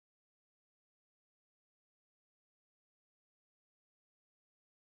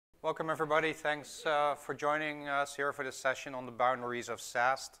Welcome everybody. Thanks for joining us here for this session on the boundaries of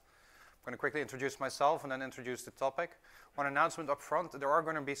SAST. I'm going to quickly introduce myself and then introduce the topic. One announcement up front: there are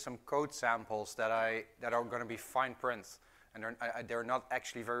going to be some code samples that are going to be fine print, and they're not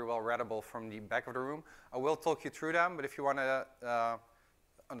actually very well readable from the back of the room. I will talk you through them, but if you want to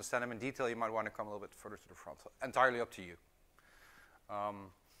understand them in detail, you might want to come a little bit further to the front. Entirely up to you.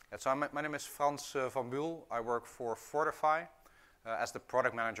 So my name is Frans van Buul. I work for Fortify as the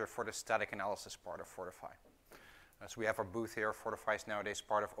product manager for the static analysis part of Fortify. So we have our booth here. Fortify is nowadays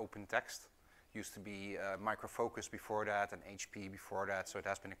part of OpenText. Used to be Micro Focus before that and HP before that, so it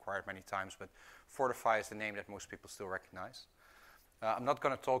has been acquired many times, but Fortify is the name that most people still recognize. I'm not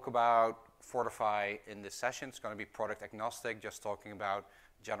going to talk about Fortify in this session. It's going to be product agnostic, just talking about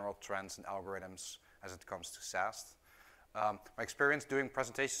general trends and algorithms as it comes to SAST. My experience doing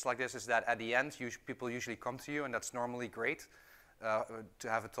presentations like this is that at the end, people usually come to you, and that's normally great to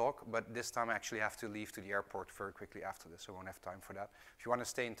have a talk, but this time I actually have to leave to the airport very quickly after this, so I won't have time for that. If you want to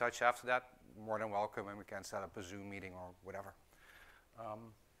stay in touch after that, more than welcome, and we can set up a Zoom meeting or whatever.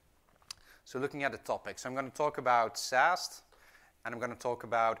 So looking at the topics, I'm going to talk about SAST, and I'm going to talk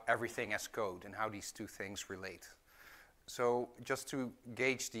about everything as code and how these two things relate. So just to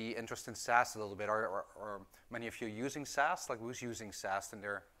gauge the interest in SAST a little bit, are many of you using SAST? Like, who's using SAST in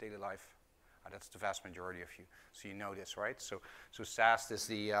their daily life? That's the vast majority of you. So you know this, right? So SAST is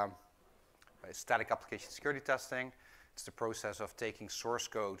the static application security testing. It's the process of taking source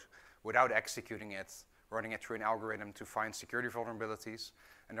code without executing it, running it through an algorithm to find security vulnerabilities.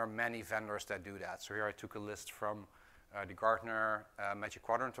 And there are many vendors that do that. So here I took a list from the Gartner Magic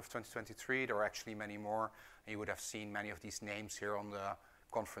Quadrant of 2023. There are actually many more. And you would have seen many of these names here on the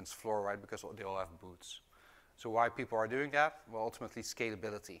conference floor, right? Because they all have booths. So why people are doing that? Well, ultimately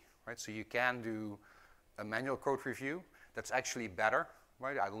scalability, right? So you can do a manual code review that's actually better,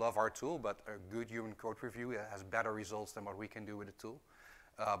 right? I love our tool, but a good human code review has better results than what we can do with the tool.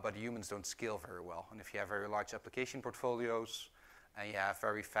 But humans don't scale very well. And if you have very large application portfolios and you have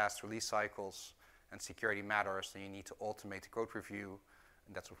very fast release cycles and security matters, then you need to automate the code review,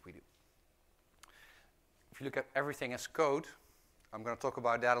 and that's what we do. If you look at everything as code, I'm going to talk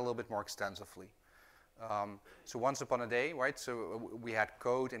about that a little bit more extensively. So once upon a day, right, so we had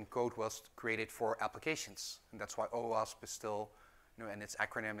code, and code was created for applications. And that's why OWASP is still, and its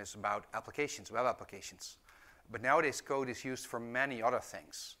acronym is about applications, web applications. But nowadays, code is used for many other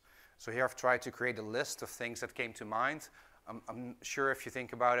things. So here I've tried to create a list of things that came to mind. I'm sure if you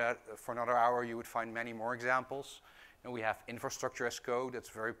think about it for another hour, you would find many more examples. We have infrastructure as code. That's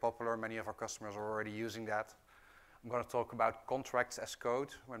very popular. Many of our customers are already using that. I'm going to talk about contracts as code,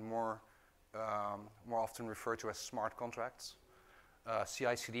 when more often referred to as smart contracts.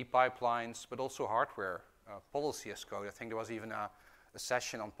 CI/CD pipelines, but also hardware. Policy as code. I think there was even a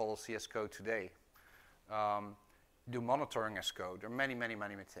session on policy as code today. Do monitoring as code. There are many, many,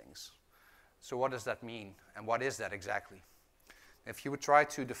 many things. So what does that mean? And what is that exactly? If you would try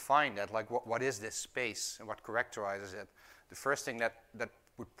to define that, like what is this space and what characterizes it, the first thing that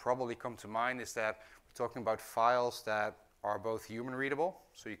would probably come to mind is that we're talking about files that are both human readable,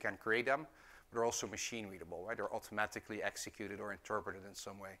 so you can create them, but they're also machine readable, right? They're automatically executed or interpreted in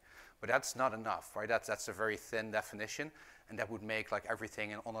some way. But that's not enough, right? That's a very thin definition, and that would make like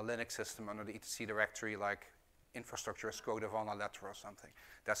everything on a Linux system under the etc directory like infrastructure as code of Avana Letter or something.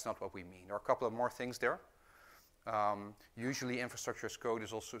 That's not what we mean. There are a couple of more things there. Usually infrastructure as code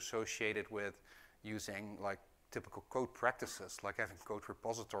is also associated with using like typical code practices, like having code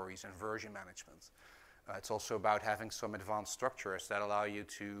repositories and version management. It's also about having some advanced structures that allow you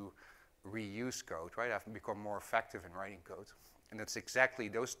to reuse code, right? Have become more effective in writing code. And it's exactly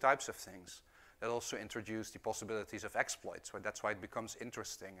those types of things that also introduce the possibilities of exploits, right? That's why it becomes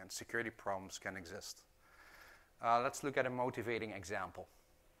interesting and security problems can exist. Let's look at a motivating example.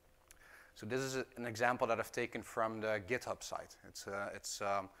 So this is an example that I've taken from the GitHub site. It's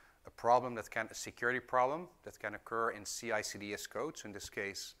a problem a security problem that can occur in CI/CD as code. So in this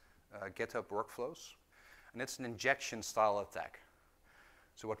case, GitHub workflows, and it's an injection style attack.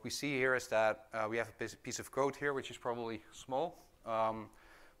 So what we see here is that we have a piece of code here, which is probably small,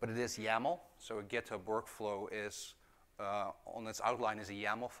 but it is YAML. So a GitHub workflow is on its outline is a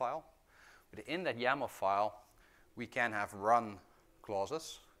YAML file. But in that YAML file, we can have run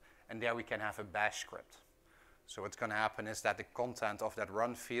clauses, and there we can have a bash script. So what's going to happen is that the content of that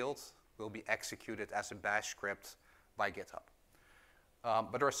run field will be executed as a bash script by GitHub.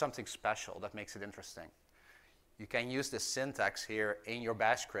 But there is something special that makes it interesting. You can use the syntax here in your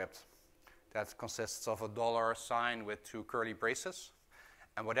bash script that consists of a $sign with 2 curly braces.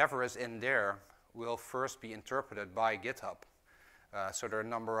 And whatever is in there will first be interpreted by GitHub So there are a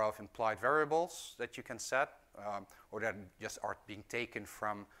number of implied variables that you can set, or that just are being taken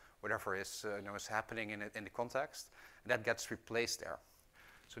from whatever is, is happening in the context, and that gets replaced there.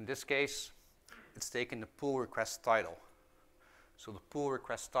 So in this case, it's taken the pull request title. So the pull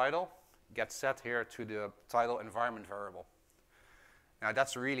request title gets set here to the title environment variable. Now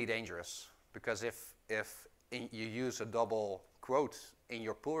that's really dangerous, because if you use a double quote in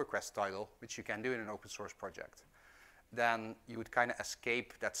your pull request title, which you can do in an open source project, then you would kind of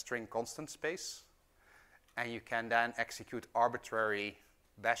escape that string constant space, and you can then execute arbitrary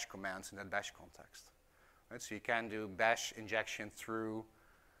bash commands in that bash context. Right? So you can do bash injection through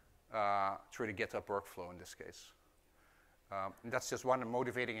the GitHub workflow in this case. And that's just one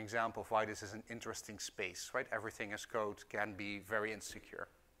motivating example of why this is an interesting space, right? Everything as code can be very insecure.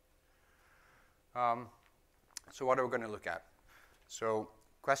 So what are we going to look at? So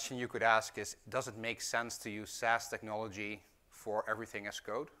question you could ask is, does it make sense to use SAST technology for everything as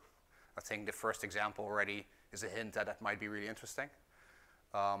code? I think the first example already is a hint that that might be really interesting.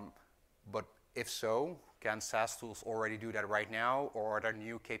 But if so, can SAST tools already do that right now, or are there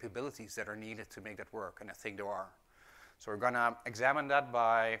new capabilities that are needed to make that work? And I think there are. So we're going to examine that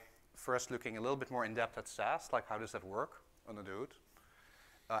by first looking a little bit more in depth at SAST, like how does that work under the hood.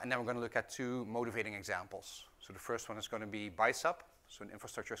 And then we're going to look at two motivating examples. So the first one is going to be Bicep, so an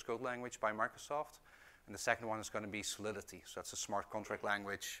infrastructure as code language by Microsoft. And the second one is going to be Solidity. So that's a smart contract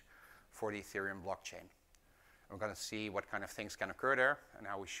language for the Ethereum blockchain. And we're going to see what kind of things can occur there and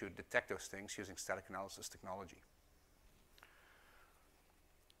how we should detect those things using static analysis technology.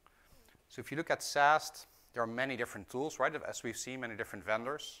 So if you look at SAST, there are many different tools, right? As we've seen, many different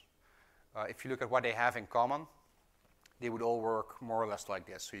vendors. If you look at what they have in common, they would all work more or less like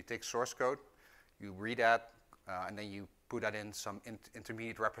this. So you take source code, you read that, and then you put that in some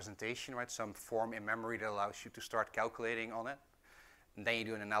intermediate representation, right? Some form in memory that allows you to start calculating on it. And then you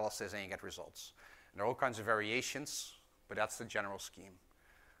do an analysis and you get results. And there are all kinds of variations, but that's the general scheme.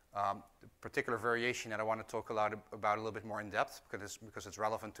 The particular variation that I want to talk about a little bit more in depth, because it's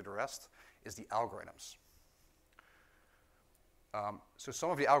relevant to the rest, is the algorithms. So some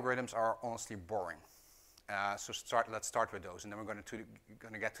of the algorithms are honestly boring. So let's start with those, and then we're going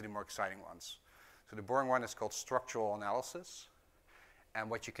to get to the more exciting ones. So the boring one is called structural analysis. And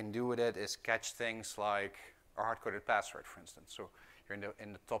what you can do with it is catch things like a hard-coded password, for instance. So here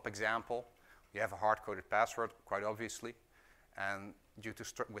in the top example, you have a hard-coded password, quite obviously. And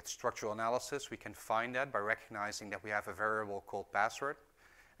with structural analysis, we can find that by recognizing that we have a variable called password,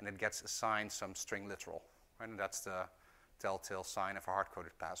 and it gets assigned some string literal. Right? And that's the telltale sign of a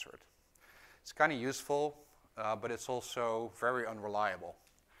hard-coded password. It's kind of useful, but it's also very unreliable.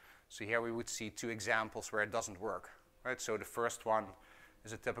 So here we would see two examples where it doesn't work. Right? So the first one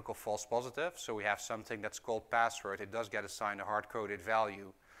is a typical false positive. So we have something that's called password. It does get assigned a hard-coded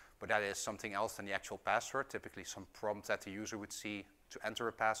value, but that is something else than the actual password, typically some prompt that the user would see to enter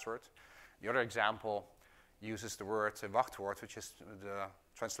a password. The other example uses the word wachtwoord, which is the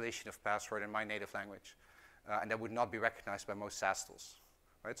translation of password in my native language. And that would not be recognized by most SAST tools.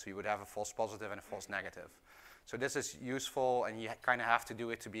 Right? So you would have a false positive and a false negative. So this is useful, and you kind of have to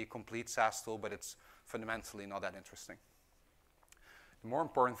do it to be a complete SAST tool, but it's fundamentally not that interesting. The more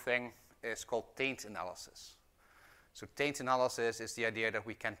important thing is called taint analysis. So taint analysis is the idea that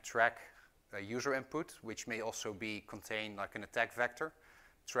we can track a user input, which may also be contained like an attack vector,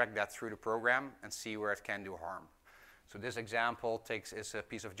 track that through the program and see where it can do harm. So this example is a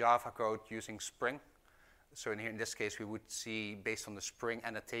piece of Java code using Spring. So in this case, we would see, based on the Spring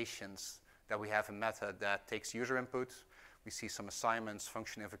annotations, that we have a method that takes user input. We see some assignments,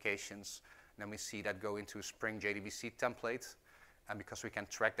 function invocations, and then we see that go into a Spring JDBC template. And because we can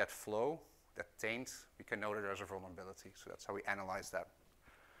track that flow, that taint, we can know that there's a vulnerability. So that's how we analyze that.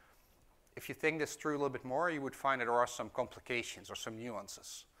 If you think this through a little bit more, you would find that there are some complications or some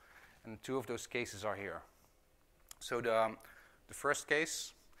nuances. And two of those cases are here. So the first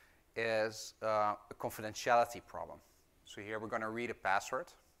case is a confidentiality problem. So here we're going to read a password.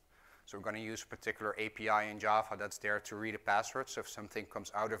 So we're going to use a particular API in Java that's there to read a password. So if something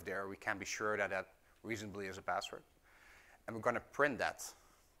comes out of there, we can be sure that that reasonably is a password. And we're going to print that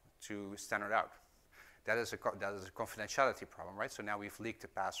to standard out. That is a confidentiality problem, right? So now we've leaked the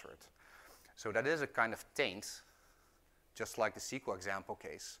password. So that is a kind of taint, just like the SQL example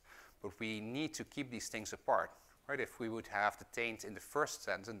case. But we need to keep these things apart, right? If we would have the taint in the first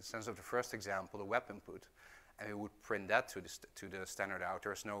sense, in the sense of the first example, the web input, and we would print that to the standard out,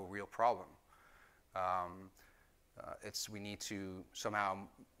 there's no real problem. We need to somehow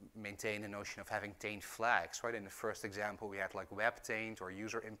maintain the notion of having taint flags, right? In the first example, we had like web taint or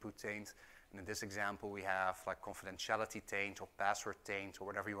user input taint. And in this example, we have like confidentiality taint or password taint or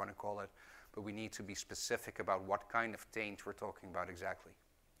whatever you want to call it. But we need to be specific about what kind of taint we're talking about exactly.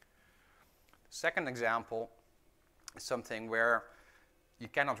 The second example is something where you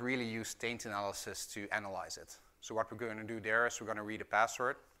cannot really use taint analysis to analyze it. So what we're going to do there is we're going to read a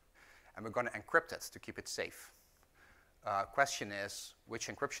password, and we're going to encrypt it to keep it safe. Question is, which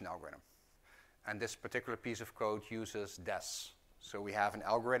encryption algorithm? And this particular piece of code uses DES. So we have an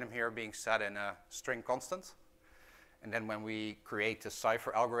algorithm here being set in a string constant. And then when we create the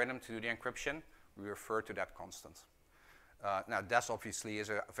cipher algorithm to do the encryption, we refer to that constant. Now, DES obviously is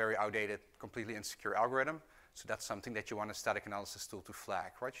a very outdated, completely insecure algorithm. So that's something that you want a static analysis tool to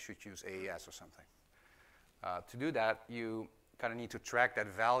flag, right? You should use AES or something. To do that, you kind of need to track that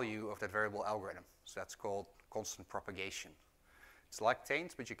value of that variable algorithm. So that's called constant propagation. It's like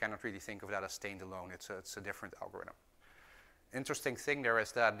taint, but you cannot really think of that as taint alone. It's a different algorithm. Interesting thing there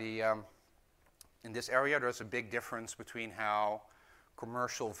is that in this area, there's a big difference between how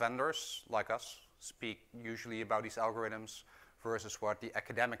commercial vendors like us speak usually about these algorithms versus what the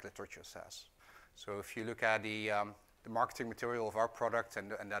academic literature says. So if you look at the marketing material of our product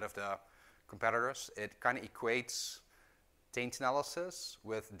and that of the competitors, it kind of equates taint analysis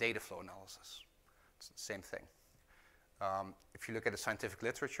with dataflow analysis. It's the same thing. If you look at the scientific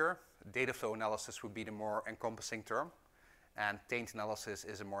literature, dataflow analysis would be the more encompassing term, and taint analysis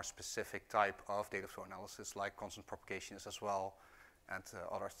is a more specific type of dataflow analysis, like constant propagation is as well, and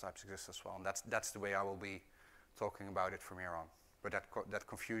other types exist as well. And that's the way I will be talking about it from here on. But that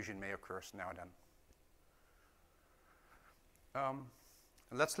confusion may occur now and then.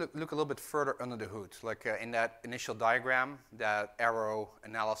 Let's look a little bit further under the hood. Like in that initial diagram, that arrow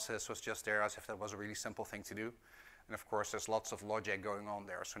analysis was just there as if that was a really simple thing to do. And of course, there's lots of logic going on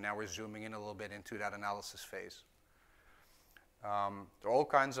there. So now we're zooming in a little bit into that analysis phase. There are all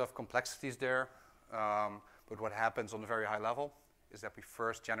kinds of complexities there. But what happens on a very high level is that we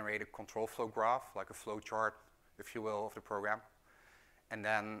first generate a control flow graph, like a flow chart, if you will, of the program. And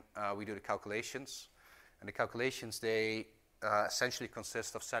then we do the calculations. And the calculations, they essentially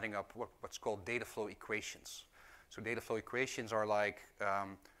consist of setting up what's called dataflow equations. So dataflow equations are like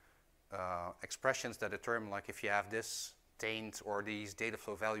expressions that determine, like, if you have this taint or these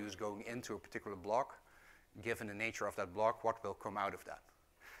dataflow values going into a particular block, given the nature of that block, what will come out of that.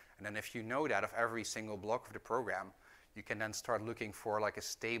 And then if you know that of every single block of the program, you can then start looking for like a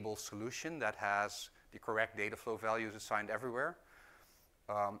stable solution that has the correct dataflow values assigned everywhere.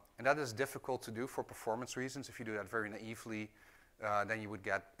 And that is difficult to do for performance reasons. If you do that very naively, then you would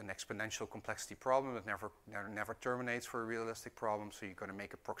get an exponential complexity problem that never terminates for a realistic problem. So you're going to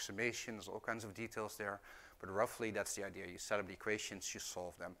make approximations, all kinds of details there. But roughly, that's the idea. You set up the equations, you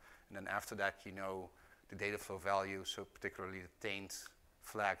solve them. And then after that, you know the dataflow value, so particularly the taint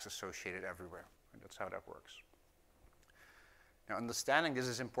flags associated everywhere. And that's how that works. Now, understanding this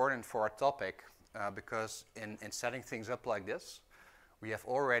is important for our topic because in setting things up like this, we have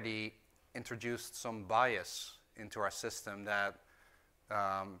already introduced some bias into our system that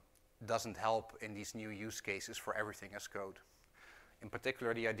doesn't help in these new use cases for everything as code. In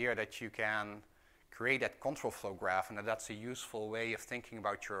particular, the idea that you can create that control flow graph and that's a useful way of thinking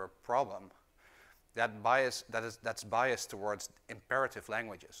about your problem. That's biased towards imperative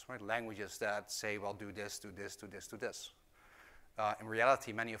languages, right? Languages that say, well, do this, do this, do this, do this. In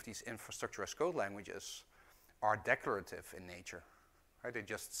reality, many of these infrastructure as code languages are declarative in nature. Right? They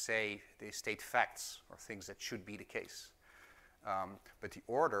just they state facts or things that should be the case. But the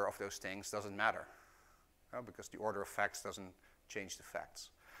order of those things doesn't matter because the order of facts doesn't change the facts.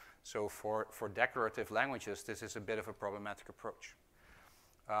 So for declarative languages, this is a bit of a problematic approach.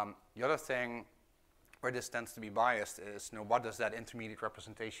 The other thing where this tends to be biased is, what does that intermediate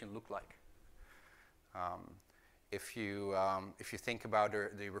representation look like? If you think about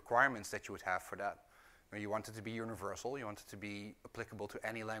the requirements that you would have for that, you want it to be universal, you want it to be applicable to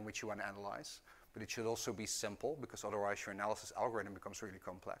any language you want to analyze, but it should also be simple because otherwise your analysis algorithm becomes really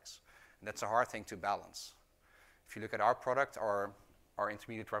complex. And that's a hard thing to balance. If you look at our product, our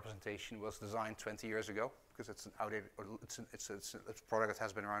intermediate representation was designed 20 years ago because it's an outdated, it's a product that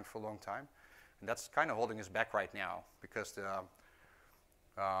has been around for a long time. And that's kind of holding us back right now because the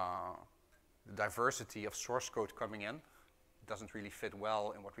diversity of source code coming in doesn't really fit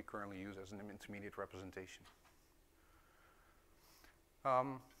well in what we currently use as an intermediate representation.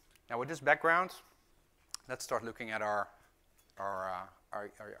 Now with this background, let's start looking at our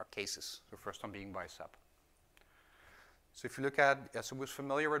cases. The first one being Bicep. So if you look at, so who's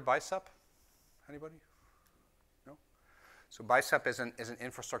familiar with Bicep? Anybody? No? So Bicep is an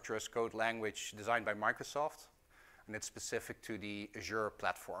infrastructure as code language designed by Microsoft, and it's specific to the Azure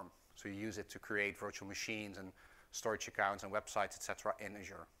platform. So you use it to create virtual machines and storage accounts and websites, etc. in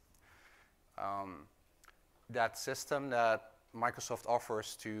Azure. That system that Microsoft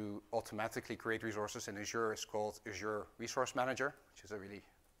offers to automatically create resources in Azure is called Azure Resource Manager, which is a really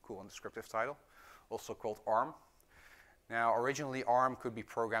cool and descriptive title, also called ARM. Now, originally ARM could be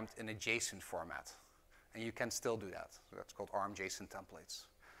programmed in a JSON format, and you can still do that. So that's called ARM JSON templates.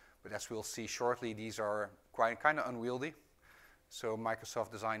 But as we'll see shortly, these are kind of unwieldy. So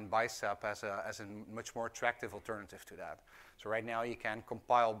Microsoft designed Bicep as a much more attractive alternative to that. So right now you can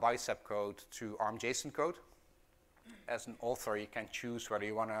compile Bicep code to ARM JSON code. As an author, you can choose whether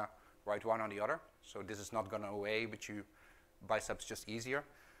you want to write one or the other. So this is not going away, but Bicep's just easier.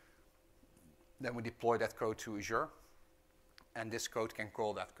 Then we deploy that code to Azure, and this code can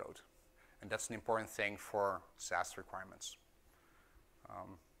call that code. And that's an important thing for SAST requirements.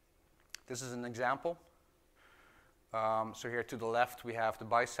 This is an example. So here to the left, we have the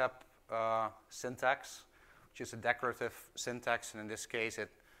Bicep syntax, which is a declarative syntax, and in this case, it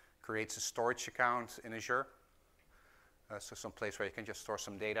creates a storage account in Azure. So some place where you can just store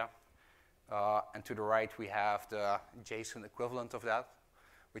some data. And to the right, we have the JSON equivalent of that,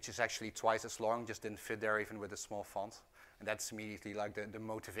 which is actually twice as long, just didn't fit there even with a small font. And that's immediately like the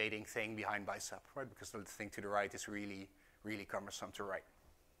motivating thing behind Bicep, right? Because the thing to the right is really, really cumbersome to write.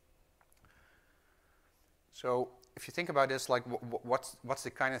 So if you think about this, like what's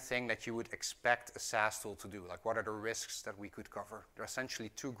the kind of thing that you would expect a SAST tool to do? Like what are the risks that we could cover? There are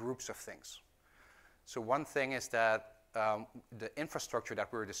essentially two groups of things. So one thing is that the infrastructure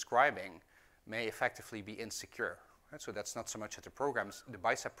that we're describing may effectively be insecure. Right? So that's not so much that the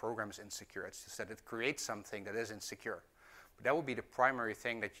Bicep program is insecure. It's just that it creates something that is insecure. But that would be the primary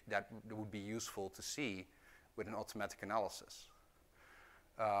thing that would be useful to see with an automatic analysis.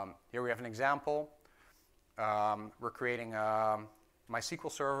 Here we have an example. We're creating a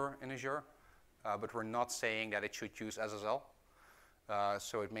MySQL server in Azure, but we're not saying that it should use SSL.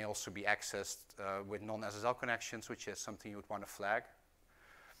 So it may also be accessed with non-SSL connections, which is something you would want to flag.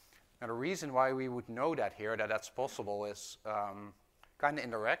 Now the reason why we would know that here, that that's possible, is kind of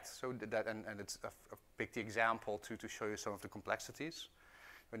indirect. So and it's I picked the example to show you some of the complexities.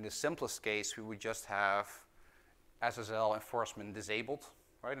 In the simplest case, we would just have SSL enforcement disabled,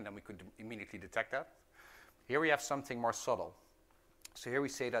 right? And then we could immediately detect that. Here we have something more subtle. So here we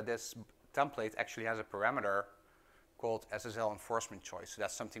say that this template actually has a parameter called SSL enforcement choice. So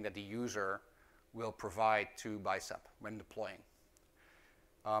that's something that the user will provide to Bicep when deploying.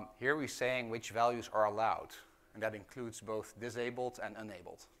 Here we're saying which values are allowed, and that includes both disabled and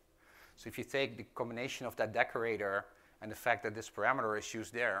enabled. So if you take the combination of that decorator and the fact that this parameter is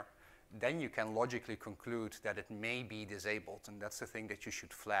used there, then you can logically conclude that it may be disabled, and that's the thing that you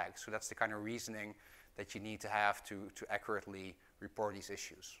should flag. So that's the kind of reasoning that you need to have to accurately report these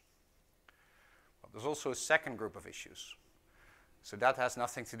issues. Well, there's also a second group of issues. So that has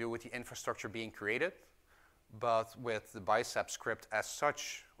nothing to do with the infrastructure being created, but with the Bicep script as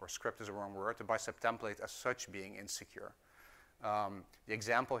such, or script is the wrong word, the Bicep template as such being insecure. The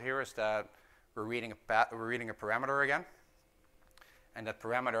example here is that we're reading a parameter again, and that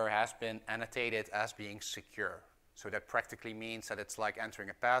parameter has been annotated as being secure. So that practically means that it's like entering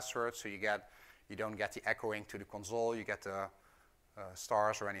a password, so you don't get the echoing to the console, you get the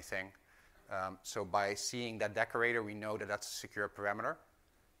stars or anything. So by seeing that decorator, we know that that's a secure parameter.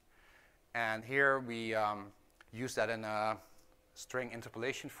 And here we use that in a string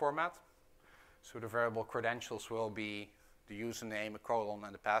interpolation format. So the variable credentials will be the username, a colon,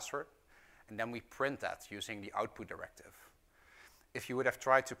 and the password. And then we print that using the output directive. If you would have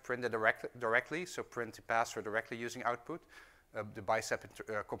tried to print it directly, so print the password directly using output, the Bicep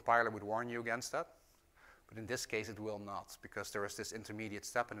compiler would warn you against that. But in this case, it will not, because there is this intermediate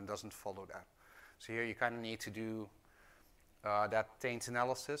step and it doesn't follow that. So here you kind of need to do that taint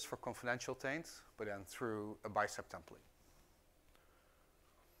analysis for confidential taint, but then through a Bicep template.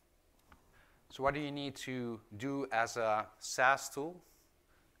 So what do you need to do as a SAST tool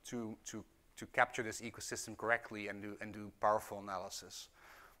to capture this ecosystem correctly and do powerful analysis?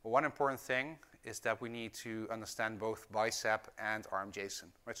 Well, one important thing is that we need to understand both Bicep and ARM JSON.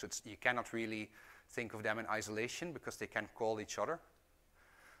 Right? So you cannot really think of them in isolation because they can call each other.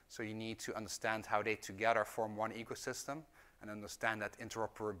 So you need to understand how they together form one ecosystem and understand that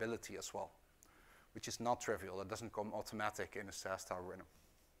interoperability as well, which is not trivial. It doesn't come automatic in a SAST algorithm.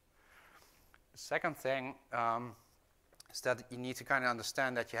 The second thing is that you need to kind of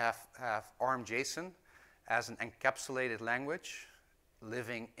understand that you have ARM JSON as an encapsulated language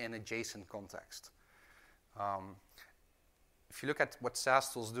living in a JSON context. if you look at what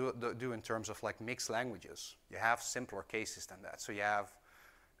SAST tools do in terms of like mixed languages, you have simpler cases than that. So you have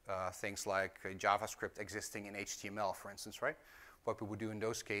things like JavaScript existing in HTML, for instance, right? What we would do in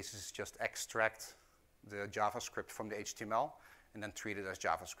those cases is just extract the JavaScript from the HTML and then treat it as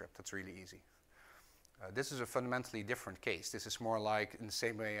JavaScript. That's really easy. This is a fundamentally different case. This is more like in the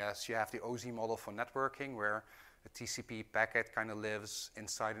same way as you have the OZ model for networking, where a TCP packet kind of lives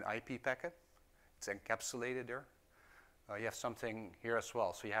inside an IP packet. It's encapsulated there. You have something here as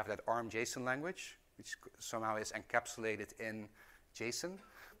well. So you have that ARM JSON language, which somehow is encapsulated in JSON,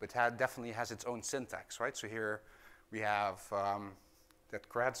 but definitely has its own syntax, right? So here we have that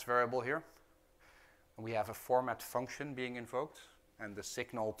creds variable here. And we have a format function being invoked, and the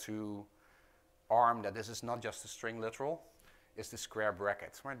signal to ARM that this is not just a string literal is the square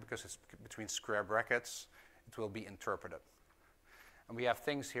brackets, right? Because it's between square brackets, it will be interpreted. And we have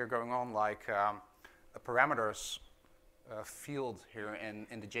things here going on like a parameters field here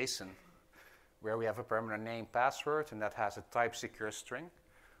in the JSON, where we have a parameter name password, and that has a type secure string,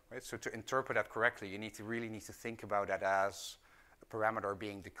 right? So to interpret that correctly, you really need to think about that as a parameter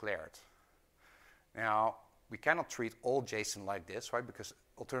being declared. Now, we cannot treat all JSON like this, right? Because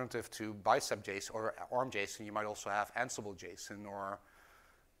alternative to Bicep JSON or ARM JSON, you might also have Ansible JSON or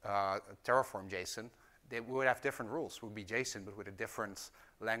Terraform JSON. They would have different rules. It would be JSON, but with a different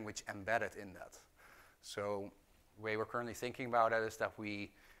language embedded in that. So the way we're currently thinking about it is that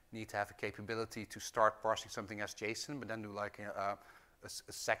we need to have a capability to start parsing something as JSON, but then do like a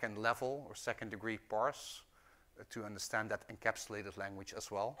second level or second degree parse to understand that encapsulated language as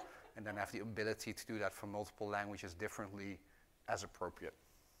well, and then have the ability to do that for multiple languages differently as appropriate.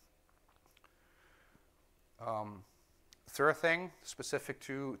 Third thing specific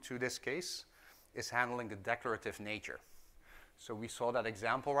to this case is handling the declarative nature. So we saw that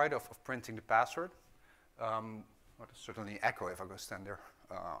example, right, of printing the password. Certainly echo if I go stand there.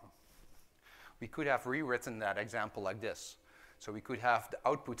 We could have rewritten that example like this. So we could have the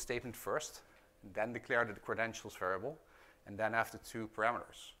output statement first, then declare the credentials variable, and then have the two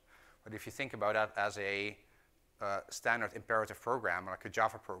parameters. But if you think about that as a standard imperative program, like a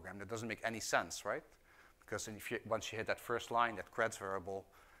Java program, that doesn't make any sense, right? Because once you hit that first line, that creds variable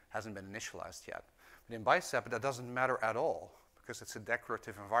hasn't been initialized yet. But in Bicep, that doesn't matter at all, because it's a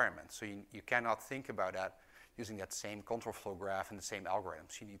declarative environment. So you cannot think about that using that same control flow graph and the same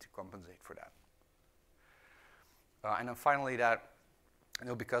algorithms. You need to compensate for that. And then finally,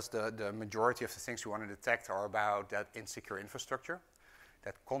 because the majority of the things we want to detect are about that insecure infrastructure,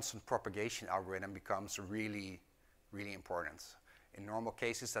 that constant propagation algorithm becomes really, really important. In normal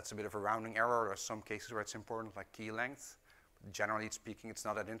cases, that's a bit of a rounding error. There are some cases where it's important, like key length. But generally speaking, it's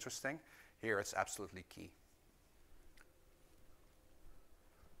not that interesting. Here, it's absolutely key.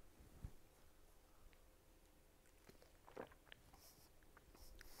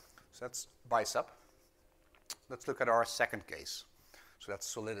 So that's Bicep. Let's look at our second case. So that's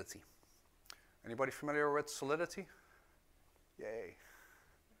Solidity. Anybody familiar with Solidity? Yay.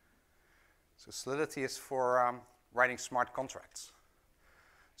 So Solidity is for writing smart contracts.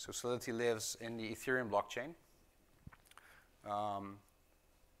 So Solidity lives in the Ethereum blockchain. The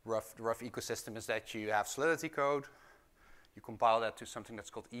rough ecosystem is that you have Solidity code. You compile that to something that's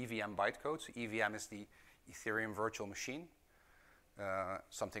called EVM bytecode. So EVM is the Ethereum virtual machine.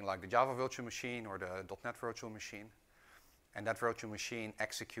 Something like the Java virtual machine or the .NET virtual machine. And that virtual machine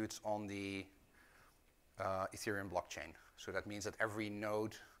executes on the Ethereum blockchain. So that means that every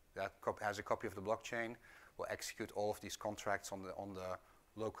node that has a copy of the blockchain will execute all of these contracts on the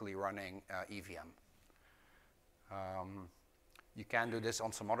locally running EVM. You can do this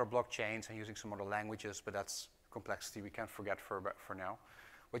on some other blockchains and using some other languages, but that's complexity we can't forget for now.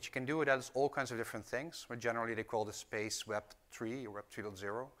 What you can do with that is all kinds of different things, but generally they call the space Web 3 or Web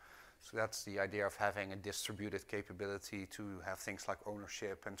 3.0. So that's the idea of having a distributed capability to have things like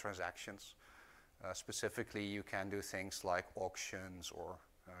ownership and transactions. Specifically, you can do things like auctions or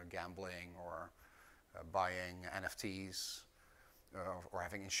gambling or buying NFTs or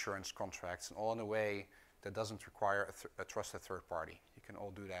having insurance contracts, and all in a way that doesn't require a trusted third party. You can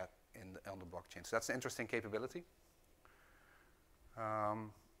all do that on the blockchain. So that's an interesting capability.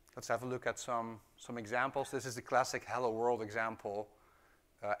 Let's have a look at some examples. This is the classic Hello World example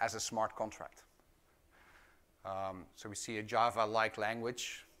as a smart contract. So we see a Java-like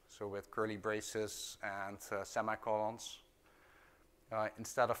language, so with curly braces and semicolons.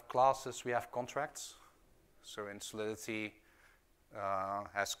 Instead of classes, we have contracts. So in Solidity,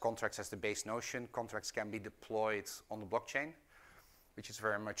 has contracts as the base notion. Contracts can be deployed on the blockchain, which is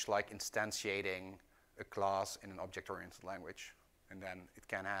very much like instantiating a class in an object-oriented language. And then it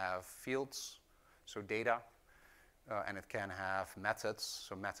can have fields, so data, and it can have methods.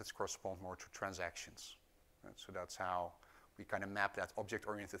 So methods correspond more to transactions. Right? So that's how we kind of map that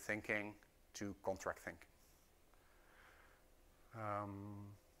object-oriented thinking to contract thinking.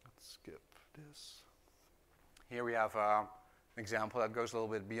 Let's skip this. Here we have an example that goes a little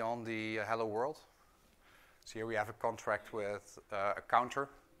bit beyond the hello world. So here we have a contract with a counter.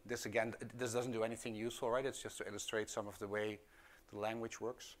 This again, this doesn't do anything useful, right? It's just to illustrate some of the way the language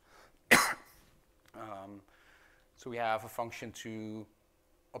works. So we have a function to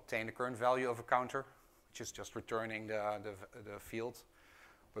obtain the current value of a counter, which is just returning the field.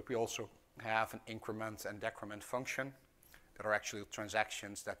 But we also have an increment and decrement function that are actually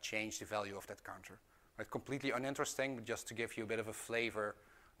transactions that change the value of that counter. Right? Completely uninteresting, but just to give you a bit of a flavor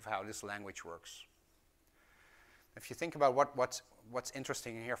of how this language works. If you think about what's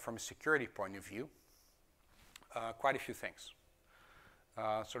interesting here from a security point of view, quite a few things.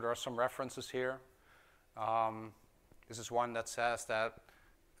 So there are some references here. This is one that says that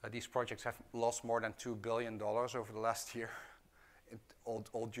these projects have lost more than $2 billion over the last year,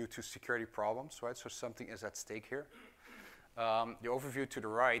 all due to security problems, right? So something is at stake here. The overview to the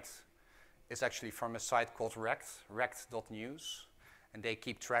right is actually from a site called rect.news, and they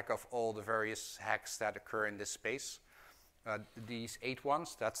keep track of all the various hacks that occur in this space. These 8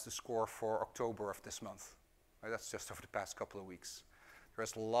 ones, that's the score for October of this month. Right? That's just over the past couple of weeks.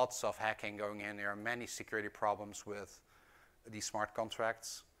 There's lots of hacking going in. There are many security problems with these smart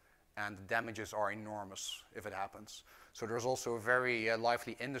contracts, and the damages are enormous if it happens. So there's also a very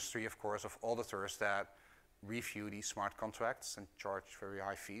lively industry, of course, of auditors that review these smart contracts and charge very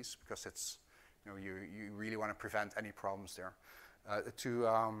high fees because it's, you really want to prevent any problems there.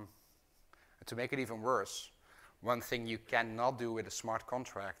 To make it even worse, one thing you cannot do with a smart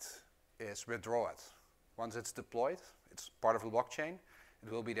contract is withdraw it. Once it's deployed, it's part of the blockchain,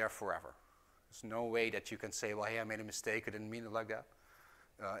 it will be there forever. There's no way that you can say, well, hey, I made a mistake, I didn't mean it like that.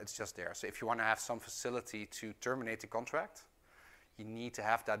 It's just there. So if you want to have some facility to terminate the contract, you need to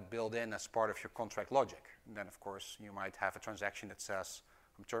have that built in as part of your contract logic. And then, of course, you might have a transaction that says,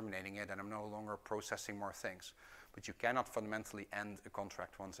 I'm terminating it and I'm no longer processing more things. But you cannot fundamentally end a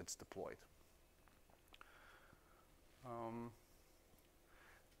contract once it's deployed.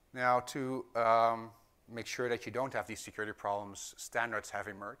 Now, to make sure that you don't have these security problems, standards have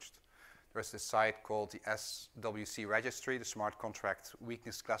emerged. There's this site called the SWC Registry, the Smart Contract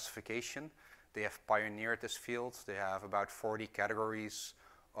Weakness Classification. They have pioneered this field. They have about 40 categories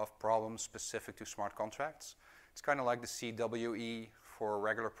of problems specific to smart contracts. It's kind of like the CWE for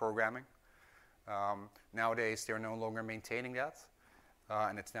regular programming. Nowadays, they're no longer maintaining that.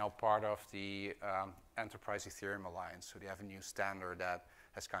 And it's now part of the Enterprise Ethereum Alliance. So they have a new standard that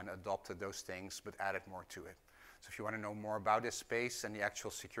has kind of adopted those things but added more to it. So if you want to know more about this space and the actual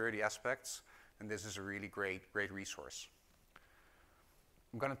security aspects, then this is a really great resource.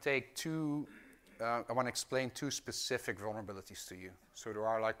 I'm going to take I want to explain 2 specific vulnerabilities to you. So there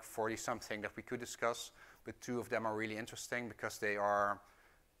are like 40-something that we could discuss, but 2 of them are really interesting because they are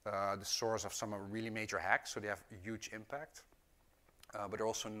the source of some really major hacks, so they have a huge impact. But they're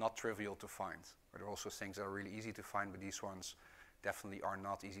also not trivial to find. There are also things that are really easy to find, but these ones definitely are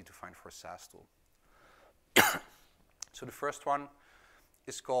not easy to find for a SAST tool. So the first one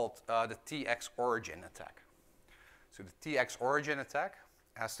is called the TX origin attack. So the TX origin attack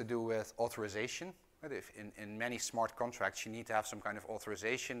has to do with authorization. Right? If in many smart contracts, you need to have some kind of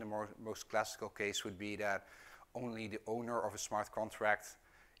authorization. The most classical case would be that only the owner of a smart contract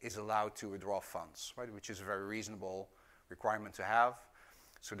is allowed to withdraw funds, right? Which is a very reasonable requirement to have.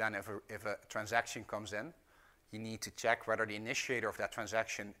 So then if a transaction comes in, you need to check whether the initiator of that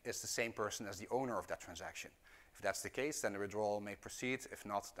transaction is the same person as the owner of that transaction. If that's the case, then the withdrawal may proceed. If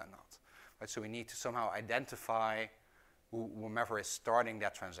not, then not. Right? So we need to somehow identify whomever is starting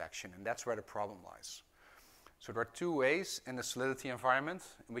that transaction, and that's where the problem lies. So there are 2 ways in the Solidity environment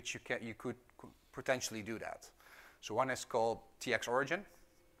in which you could potentially do that. So one is called TX origin,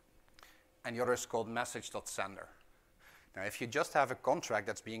 and the other is called message.sender. Now, if you just have a contract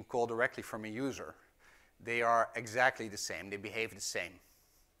that's being called directly from a user, they are exactly the same. They behave the same.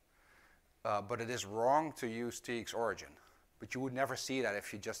 But it is wrong to use TX origin. But you would never see that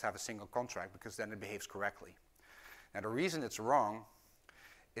if you just have a single contract, because then it behaves correctly. Now, the reason it's wrong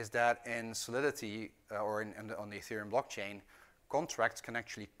is that in Solidity, or on the Ethereum blockchain, contracts can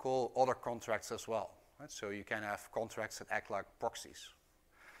actually call other contracts as well. Right? So you can have contracts that act like proxies.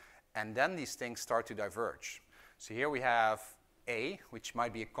 And then these things start to diverge. So here we have A, which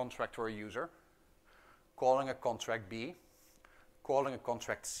might be a contract or a user, calling a contract B, calling a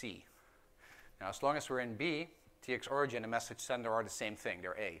contract C. Now, as long as we're in B, TX origin and message sender are the same thing.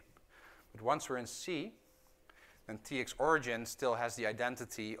 They're A. But once we're in C, then TX origin still has the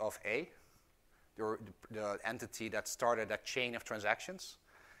identity of A, the entity that started that chain of transactions,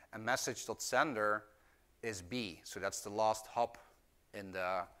 and message.sender is B, so that's the last hop in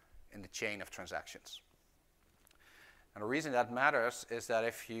the chain of transactions. And the reason that matters is that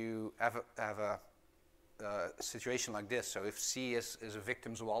if you have a situation like this, so if C is a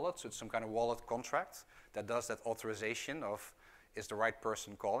victim's wallet, so it's some kind of wallet contract that does that authorization of is the right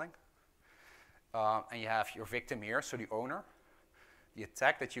person calling, and you have your victim here, so the owner, the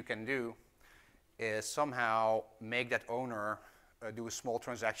attack that you can do is somehow make that owner do a small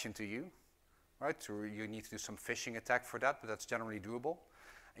transaction to you, right? So you need to do some phishing attack for that, but that's generally doable.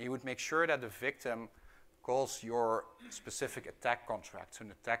 And you would make sure that the victim calls your specific attack contract, so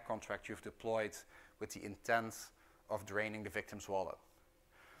an attack contract you've deployed with the intent of draining the victim's wallet.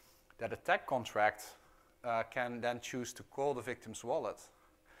 That attack contract can then choose to call the victim's wallet,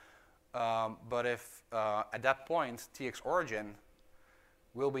 but if at that point TX origin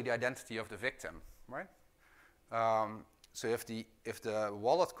will be the identity of the victim, right? So if the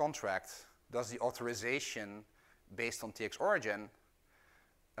wallet contract does the authorization based on TX origin,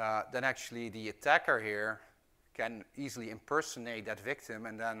 then actually the attacker here can easily impersonate that victim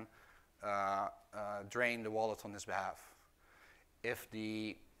and then drain the wallet on his behalf. If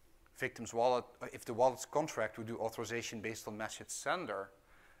the victim's wallet, if the wallet's contract would do authorization based on message sender,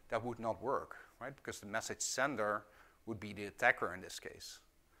 that would not work, right? Because the message sender would be the attacker in this case.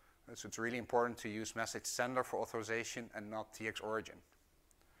 So it's really important to use message sender for authorization and not TX origin.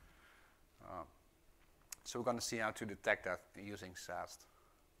 So we're going to see how to detect that using SAST.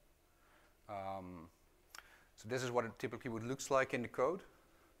 So this is what it typically would look like in the code.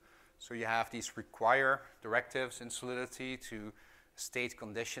 So you have these require directives in Solidity to state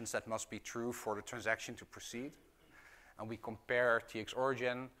conditions that must be true for the transaction to proceed. And we compare TX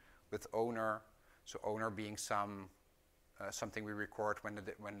origin with owner, so owner being something we record when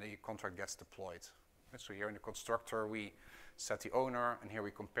the contract gets deployed. So here in the constructor we set the owner, and here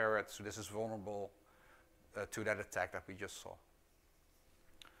we compare it, so this is vulnerable to that attack that we just saw.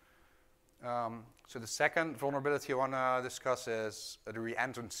 So the second vulnerability I want to discuss is the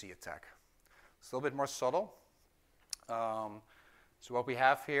reentrancy attack. It's a little bit more subtle. So what we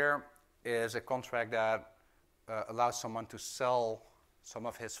have here is a contract that allows someone to sell some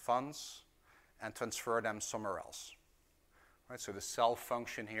of his funds and transfer them somewhere else. Right, so the sell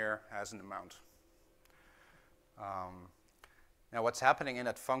function here has an amount. Now what's happening in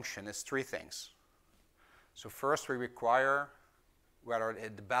that function is three things. So first we require whether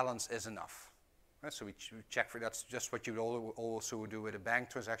the balance is enough. Right, so we check for that's just what you would also do with a bank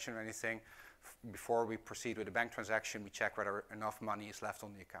transaction or anything. Before we proceed with a bank transaction, we check whether enough money is left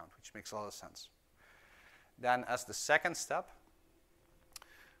on the account, which makes a lot of sense. Then as the second step,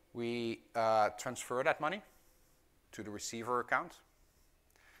 we transfer that money to the receiver account.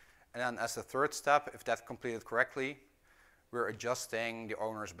 And then as the third step, if that's completed correctly, we're adjusting the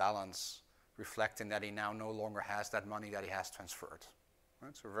owner's balance, reflecting that he now no longer has that money that he has transferred.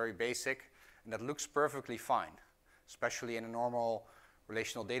 Right? So very basic, and that looks perfectly fine, especially in a normal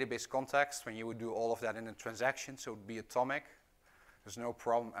relational database context when you would do all of that in a transaction, so it would be atomic. There's no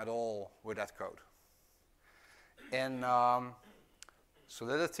problem at all with that code. In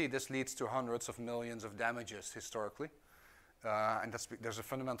Solidity, this leads to hundreds of millions of damages historically, and there's a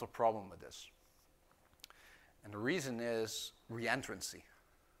fundamental problem with this. And the reason is reentrancy.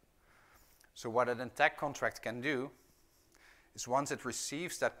 So what an attack contract can do is once it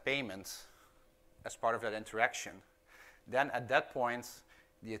receives that payment as part of that interaction, then at that point,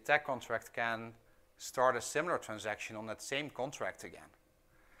 the attack contract can start a similar transaction on that same contract again.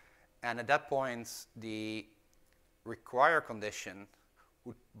 And at that point, the require condition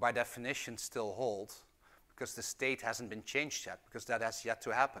would by definition still hold because the state hasn't been changed yet, because that has yet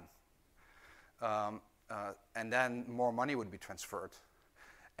to happen. And then more money would be transferred.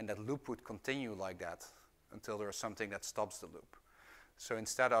 And that loop would continue like that until there is something that stops the loop. So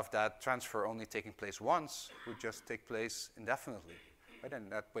instead of that transfer only taking place once, it would just take place indefinitely. Right?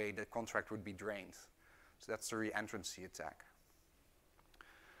 And that way the contract would be drained. So that's the reentrancy attack.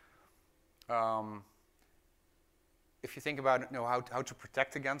 If you think about how to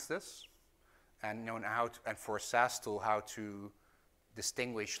protect against this, and and for a SAST tool how to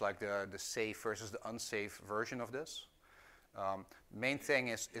distinguish like the safe versus the unsafe version of this, main thing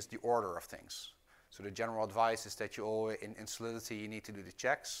is the order of things. So the general advice is that you always, in Solidity, you need to do the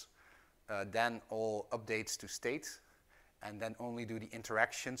checks, then all updates to state, and then only do the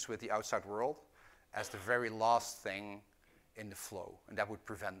interactions with the outside world as the very last thing in the flow, and that would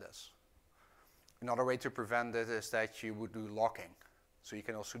prevent this. Another way to prevent it is that you would do locking. So you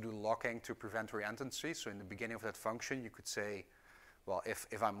can also do locking to prevent reentrancy. So in the beginning of that function, you could say, well,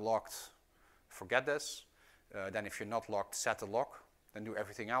 if I'm locked, forget this. Then if you're not locked, set the lock, then do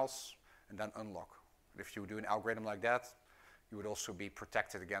everything else, and then unlock. But if you do an algorithm like that, you would also be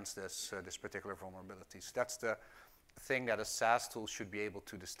protected against this particular vulnerability. So that's the thing that a SAST tool should be able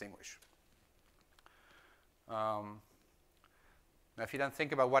to distinguish. Now, if you then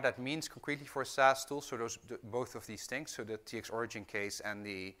think about what that means concretely for a SAST tool, so both of these things, so the TX origin case and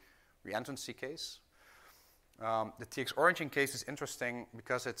the reentrancy case. The TX origin case is interesting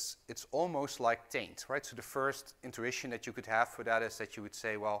because it's almost like taint, right? So the first intuition that you could have for that is that you would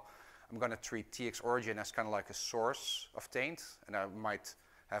say, well, I'm going to treat TX origin as kind of like a source of taint, and I might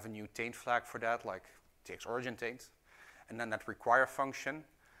have a new taint flag for that, like TX origin taint. And then that require function,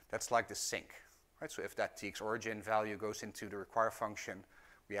 that's like the sink, right? So if that TX origin value goes into the require function,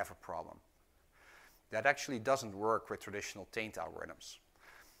 we have a problem. That actually doesn't work with traditional taint algorithms.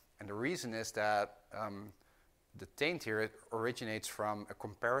 And the reason is that the taint here originates from a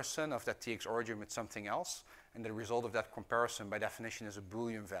comparison of that TX origin with something else, and the result of that comparison by definition is a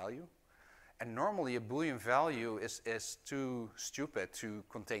Boolean value. And normally a Boolean value is too stupid to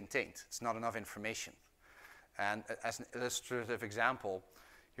contain taint. It's not enough information. And as an illustrative example,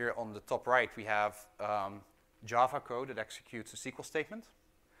 here on the top right we have Java code that executes a SQL statement.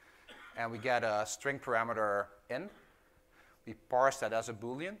 And we get a string parameter in. We parse that as a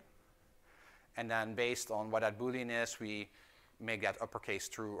Boolean. And then based on what that Boolean is, we make that uppercase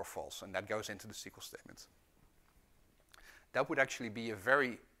true or false. And that goes into the SQL statement. That would actually be a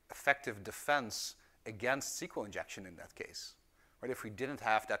very effective defense against SQL injection in that case. Right? If we didn't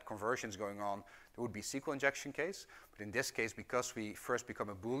have that conversions going on, there would be SQL injection case. But in this case, because we first become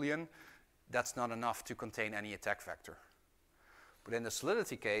a Boolean, that's not enough to contain any attack vector. But in the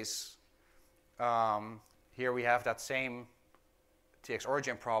Solidity case, here we have that same TX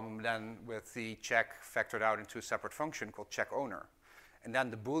origin problem, then with the check factored out into a separate function called check owner. And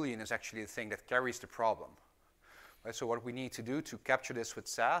then the Boolean is actually the thing that carries the problem. Right, so what we need to do to capture this with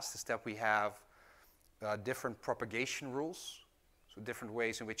SAST is that we have different propagation rules, so different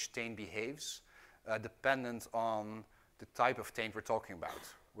ways in which taint behaves, dependent on the type of taint we're talking about,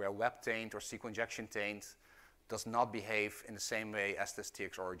 where web taint or SQL injection taint does not behave in the same way as this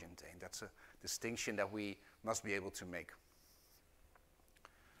TX origin taint. That's a distinction that we must be able to make.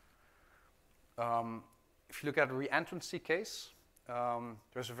 If you look at the reentrancy case,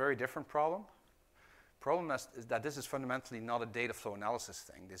 there's a very different problem. Problem is that this is fundamentally not a data flow analysis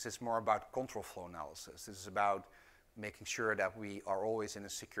thing. This is more about control flow analysis. This is about making sure that we are always in a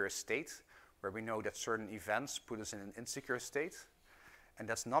secure state, where we know that certain events put us in an insecure state. And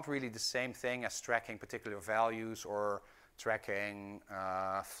that's not really the same thing as tracking particular values or tracking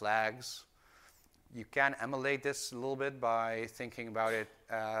flags. You can emulate this a little bit by thinking about it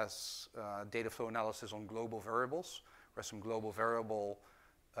as data flow analysis on global variables, where some global variable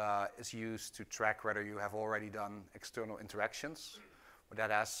is used to track whether you have already done external interactions, but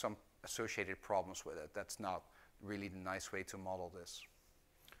that has some associated problems with it. That's not really the nice way to model this.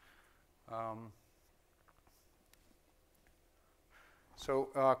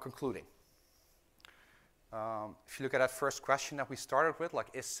 Concluding. If you look at that first question that we started with, like,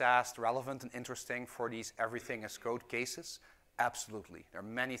 is SAST relevant and interesting for these everything as code cases? Absolutely. There are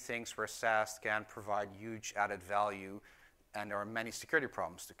many things where SAST can provide huge added value, and there are many security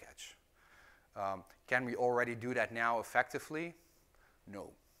problems to catch. Can we already do that now effectively?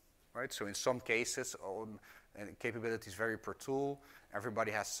 No. Right? So in some cases, and capabilities vary per tool.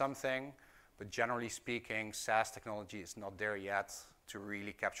 Everybody has something, but generally speaking, SAST technology is not there yet to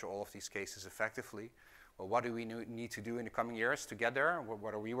really capture all of these cases effectively. Well, what do we need to do in the coming years to get there?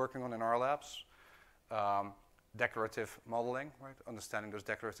 What are we working on in our labs? Declarative modeling, right? Understanding those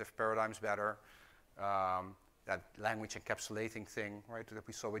declarative paradigms better. That language encapsulating thing, right? That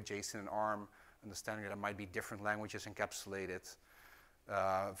we saw with JSON and ARM, understanding that there might be different languages encapsulated.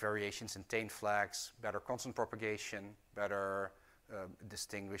 Variations in taint flags, better constant propagation, better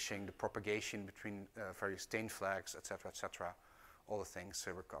distinguishing the propagation between various taint flags, et cetera, all the things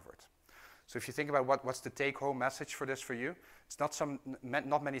were covered. So if you think about what's the take-home message for this for you, it's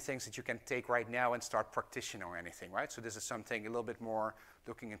not many things that you can take right now and start practicing or anything, right? So this is something a little bit more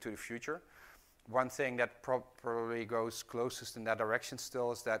looking into the future. One thing that probably goes closest in that direction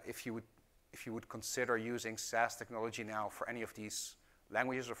still is that if you would consider using SAST technology now for any of these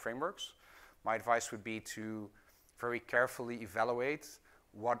languages or frameworks, my advice would be to very carefully evaluate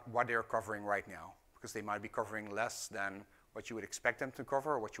what they're covering right now, because they might be covering less than what you would expect them to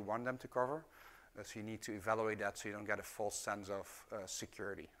cover or what you want them to cover. So you need to evaluate that so you don't get a false sense of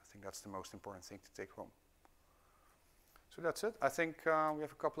security. I think that's the most important thing to take home. So that's it. I think we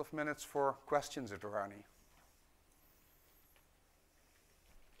have a couple of minutes for questions if there are any.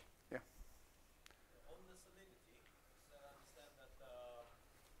 Yeah. On the Solidity, so I understand that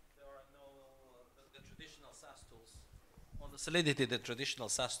there are no the traditional SAST tools. On the Solidity, the traditional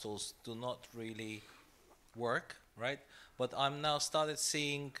SAST tools do not really work, right? But I'm now started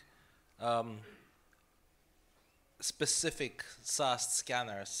seeing specific SAST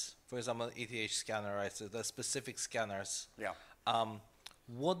scanners, for example, ETH scanner, right? So the specific scanners. Yeah.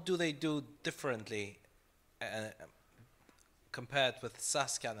 What do they do differently compared with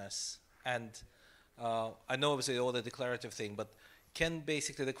SAST scanners? And I know obviously all the declarative thing, but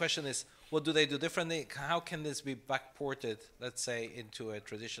basically the question is, what do they do differently? How can this be backported, let's say, into a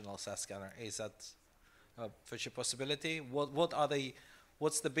traditional SAST scanner? Is that a future possibility?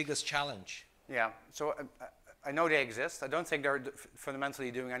 What's the biggest challenge? Yeah. So I know they exist. I don't think they're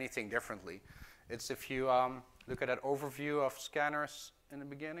fundamentally doing anything differently. It's if you look at that overview of scanners in the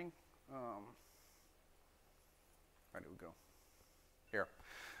beginning. Where do we go? Here.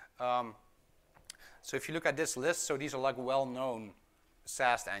 So if you look at this list, so these are like well-known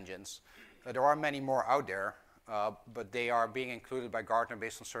SAST engines. There are many more out there, but they are being included by Gartner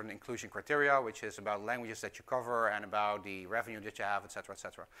based on certain inclusion criteria, which is about languages that you cover and about the revenue that you have, et cetera, et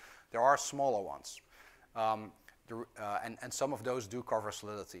cetera. There are smaller ones. And some of those do cover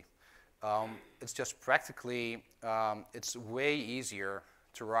Solidity. It's just practically, it's way easier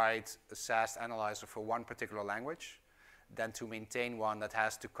to write a SAST analyzer for one particular language than to maintain one that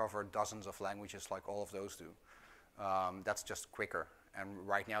has to cover dozens of languages like all of those do. That's just quicker. And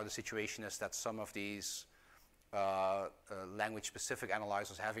right now the situation is that some of these language-specific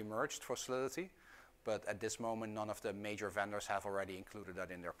analyzers have emerged for Solidity, but at this moment none of the major vendors have already included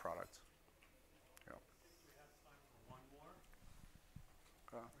that in their product.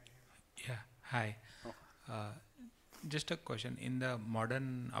 Yeah, hi. Just a question. In the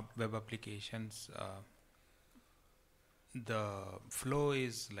modern web applications, the flow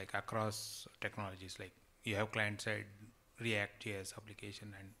is like across technologies. Like you have client-side React.js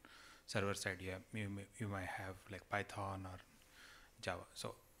application and server-side you might have like Python or Java.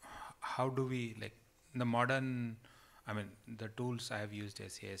 So how do we, like the modern, I mean the tools I have used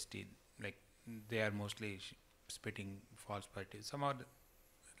as SAST, like they are mostly spitting false positives. Some are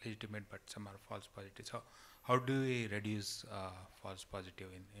legitimate, but some are false positives. So how do we reduce false positive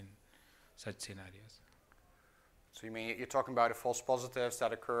in such scenarios? So you mean you're talking about the false positives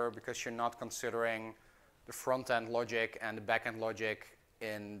that occur because you're not considering the front-end logic and the back-end logic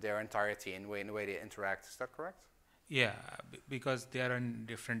in their entirety in the way they interact. Is that correct? Yeah, because they are on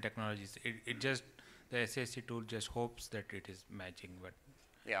different technologies. It just, the SAST tool just hopes that it is matching, but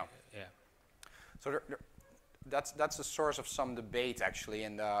yeah. Yeah. So that's the source of some debate actually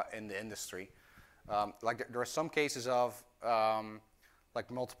in the industry. Like there are some cases of like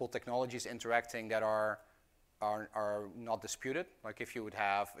multiple technologies interacting that are not disputed. Like if you would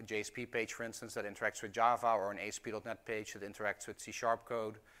have a JSP page, for instance, that interacts with Java, or an ASP.NET page that interacts with C#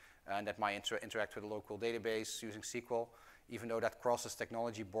 code, and that might interact with a local database using SQL, even though that crosses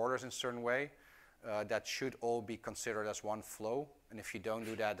technology borders in a certain way, that should all be considered as one flow. And if you don't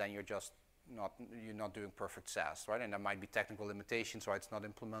do that, then you're not doing perfect SAST, right? And there might be technical limitations why it's not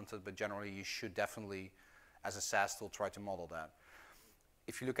implemented, but generally you should definitely, as a SAST tool, try to model that.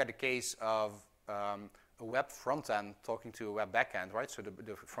 If you look at the case of a web front end talking to a web back end, right? So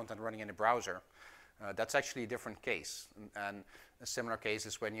the front end running in a browser, that's actually a different case. And a similar case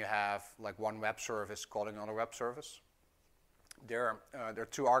is when you have like one web service calling another web service. There are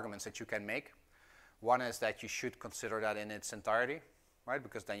two arguments that you can make. One is that you should consider that in its entirety, right?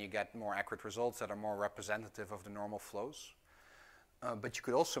 Because then you get more accurate results that are more representative of the normal flows. But you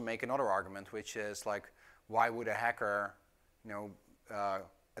could also make another argument, which is like, why would a hacker,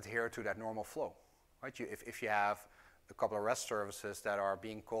 adhere to that normal flow, right? If you have a couple of REST services that are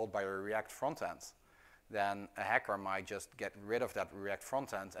being called by a React front end, then a hacker might just get rid of that React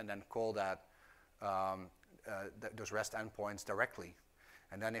front end and then call that those REST endpoints directly.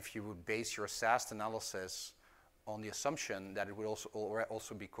 And then if you would base your SAST analysis on the assumption that it would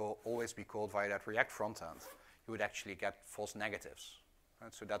also be always be called via that React front end, you would actually get false negatives.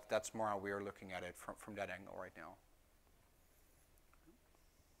 Right? So that's more how we are looking at it from that angle right now. I think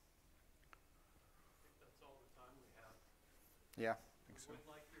that's all the time we have. Yeah, I think so. We'd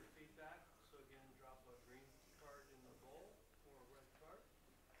like your feedback, so again, drop a green card in the bowl or a red card.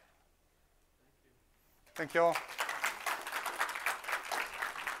 Thank you. Thank you all.